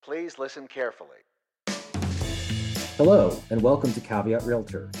Please listen carefully. Hello, and welcome to Caveat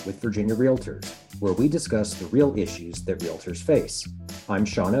Realtor with Virginia Realtors, where we discuss the real issues that realtors face. I'm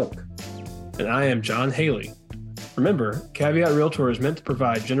Sean Oak. And I am John Haley. Remember, Caveat Realtor is meant to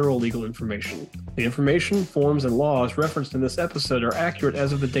provide general legal information. The information, forms, and laws referenced in this episode are accurate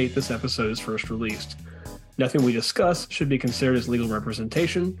as of the date this episode is first released. Nothing we discuss should be considered as legal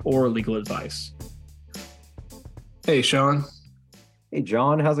representation or legal advice. Hey, Sean. Hey,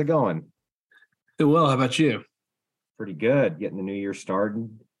 John, how's it going? Doing well. How about you? Pretty good. Getting the new year started.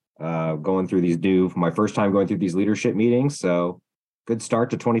 Going through my first time going through these leadership meetings. So good start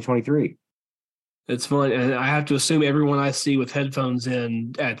to 2023. It's fun. And I have to assume everyone I see with headphones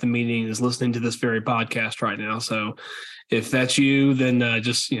in at the meeting is listening to this very podcast right now. So if that's you, then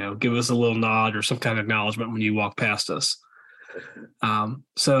just give us a little nod or some kind of acknowledgement when you walk past us.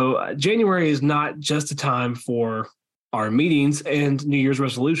 So January is not just a time for our meetings and New Year's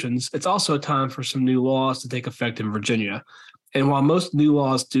resolutions. It's also a time for some new laws to take effect in Virginia. And while most new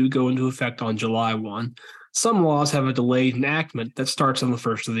laws do go into effect on July 1, some laws have a delayed enactment that starts on the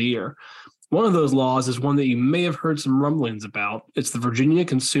first of the year. One of those laws is one that you may have heard some rumblings about. It's the Virginia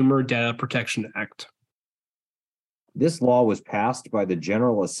Consumer Data Protection Act. This law was passed by the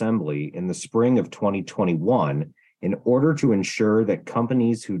General Assembly in the spring of 2021 in order to ensure that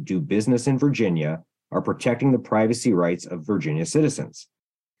companies who do business in Virginia are protecting the privacy rights of Virginia citizens.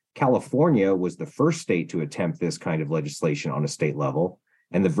 California was the first state to attempt this kind of legislation on a state level,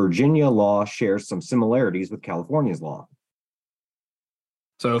 and the Virginia law shares some similarities with California's law.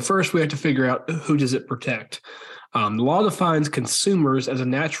 So first, we have to figure out who does it protect. The law defines consumers as a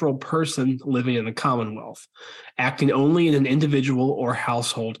natural person living in the Commonwealth, acting only in an individual or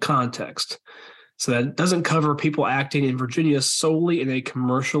household context. So that doesn't cover people acting in Virginia solely in a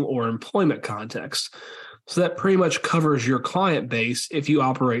commercial or employment context. So that pretty much covers your client base if you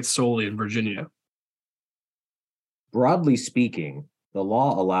operate solely in Virginia. Broadly speaking, the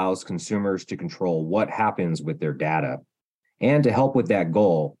law allows consumers to control what happens with their data, and to help with that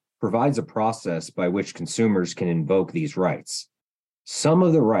goal, provides a process by which consumers can invoke these rights. Some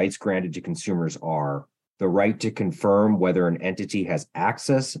of the rights granted to consumers are the right to confirm whether an entity has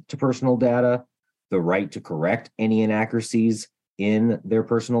access to personal data, the right to correct any inaccuracies in their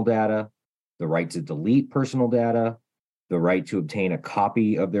personal data, the right to delete personal data, the right to obtain a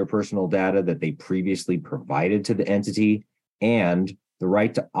copy of their personal data that they previously provided to the entity, and the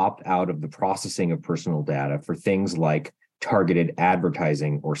right to opt out of the processing of personal data for things like targeted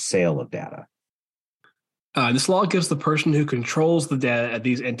advertising or sale of data. This law gives the person who controls the data at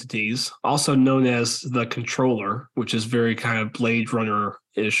these entities, also known as the controller, which is very kind of Blade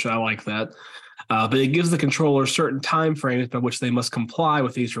Runner-ish. I like that. But it gives the controller certain timeframes by which they must comply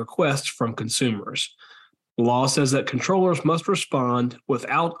with these requests from consumers. The law says that controllers must respond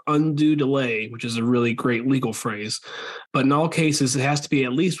without undue delay, which is a really great legal phrase. But in all cases, it has to be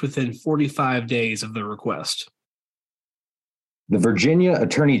at least within 45 days of the request. The Virginia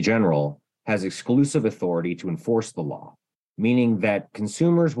Attorney General has exclusive authority to enforce the law, meaning that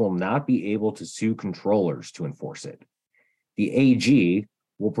consumers will not be able to sue controllers to enforce it. The AG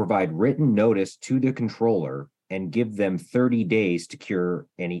will provide written notice to the controller and give them 30 days to cure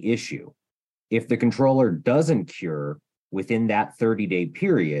any issue. If the controller doesn't cure within that 30-day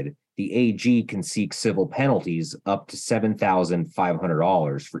period, the AG can seek civil penalties up to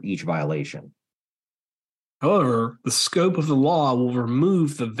 $7,500 for each violation. However, the scope of the law will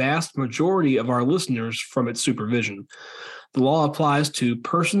remove the vast majority of our listeners from its supervision. The law applies to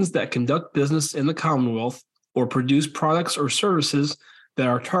persons that conduct business in the Commonwealth or produce products or services that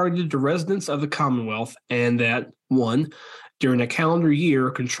are targeted to residents of the Commonwealth, and that, 1, during a calendar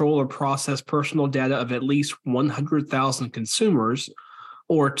year, control or process personal data of at least 100,000 consumers,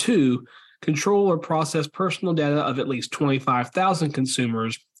 or 2, control or process personal data of at least 25,000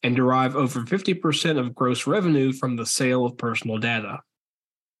 consumers and derive over 50% of gross revenue from the sale of personal data.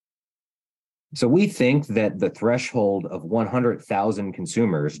 So we think that the threshold of 100,000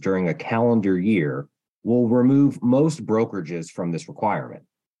 consumers during a calendar year will remove most brokerages from this requirement.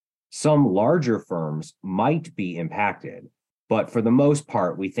 Some larger firms might be impacted, but for the most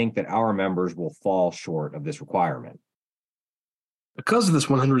part, we think that our members will fall short of this requirement. Because of this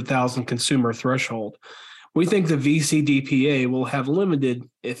 100,000 consumer threshold, we think the VCDPA will have limited,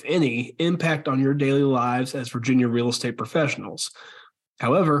 if any, impact on your daily lives as Virginia real estate professionals.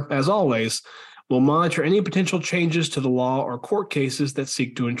 However, as always, we'll monitor any potential changes to the law or court cases that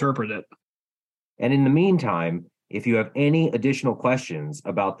seek to interpret it. And in the meantime, if you have any additional questions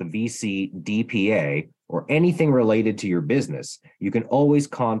about the VCDPA or anything related to your business, you can always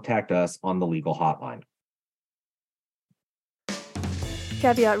contact us on the legal hotline.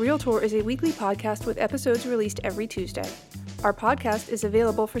 Caveat Realtor is a weekly podcast with episodes released every Tuesday. Our podcast is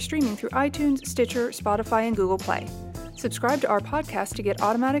available for streaming through iTunes, Stitcher, Spotify, and Google Play. Subscribe to our podcast to get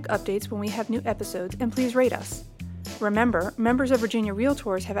automatic updates when we have new episodes, and please rate us. Remember, members of Virginia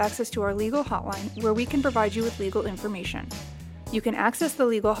Realtors have access to our legal hotline where we can provide you with legal information. You can access the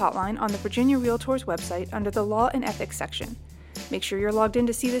legal hotline on the Virginia Realtors website under the Law and Ethics section. Make sure you're logged in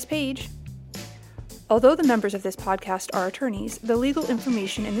to see this page. Although the members of this podcast are attorneys, the legal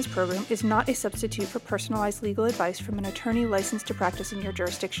information in this program is not a substitute for personalized legal advice from an attorney licensed to practice in your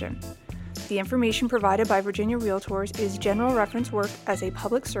jurisdiction. The information provided by Virginia Realtors is general reference work as a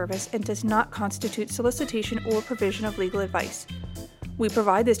public service and does not constitute solicitation or provision of legal advice. We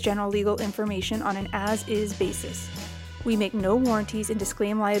provide this general legal information on an as-is basis. We make no warranties and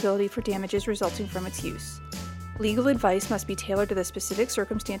disclaim liability for damages resulting from its use. Legal advice must be tailored to the specific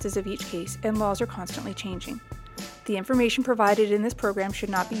circumstances of each case, and laws are constantly changing. The information provided in this program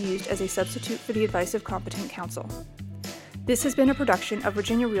should not be used as a substitute for the advice of competent counsel. This has been a production of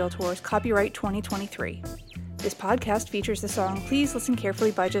Virginia Realtors, copyright 2023. This podcast features the song Please Listen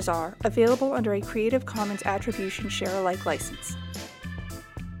Carefully by Jahzzar, available under a Creative Commons Attribution Share-alike license.